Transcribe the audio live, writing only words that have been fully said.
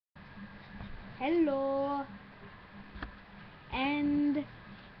Hello. And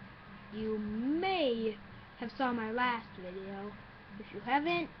you may have saw my last video. If you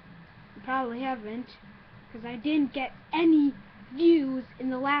haven't, you probably haven't, because I didn't get any views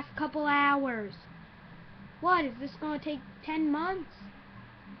in the last couple hours. What, is this going to take 10 months?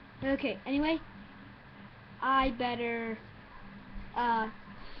 Okay, anyway, I better, I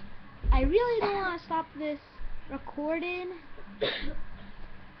really don't want to stop this recording.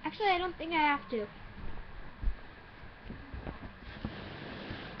 Actually, I don't think I have to.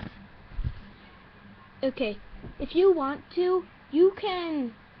 Okay, if you want to, you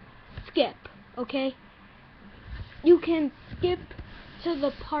can skip, okay? You can skip to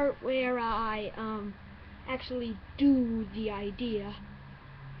the part where I, actually do the idea.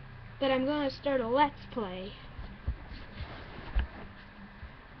 But I'm gonna start a Let's Play.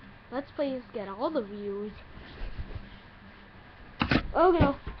 Let's Plays get all the views. Oh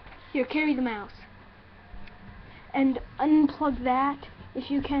no. Here, carry the mouse. And unplug that,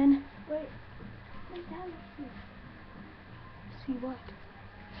 if you can. Wait, that See what?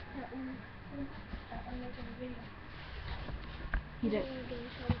 That one making a video. You did.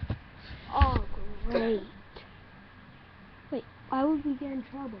 Oh, great. Wait, why would we get in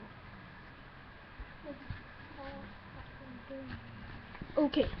trouble?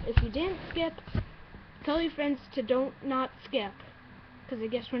 Okay, if you didn't skip, tell your friends to not skip, because I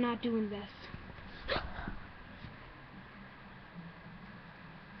guess we're not doing this.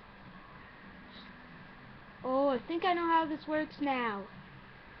 Oh, I think I know how this works now.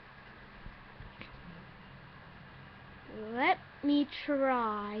 Let me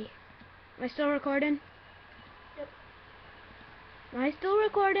try. Am I still recording? Yep. Am I still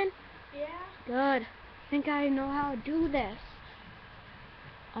recording? Yeah. Good. I think I know how to do this.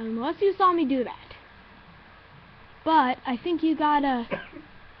 Unless you saw me do that. But I think you gotta,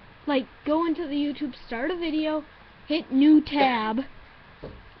 like, go into the YouTube, start a video, hit new tab,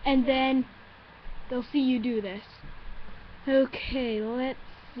 and then they'll see you do this. Okay, let's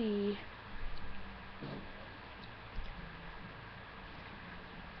see.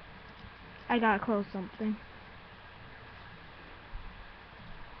 I gotta close something.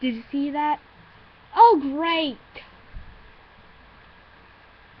 Did you see that? Oh, great!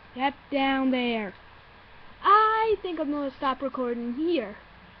 Yep, down there. I think I'm gonna stop recording here,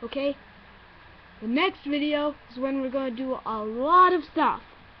 okay? The next video is when we're gonna do a lot of stuff.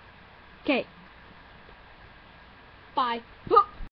 Okay. Bye.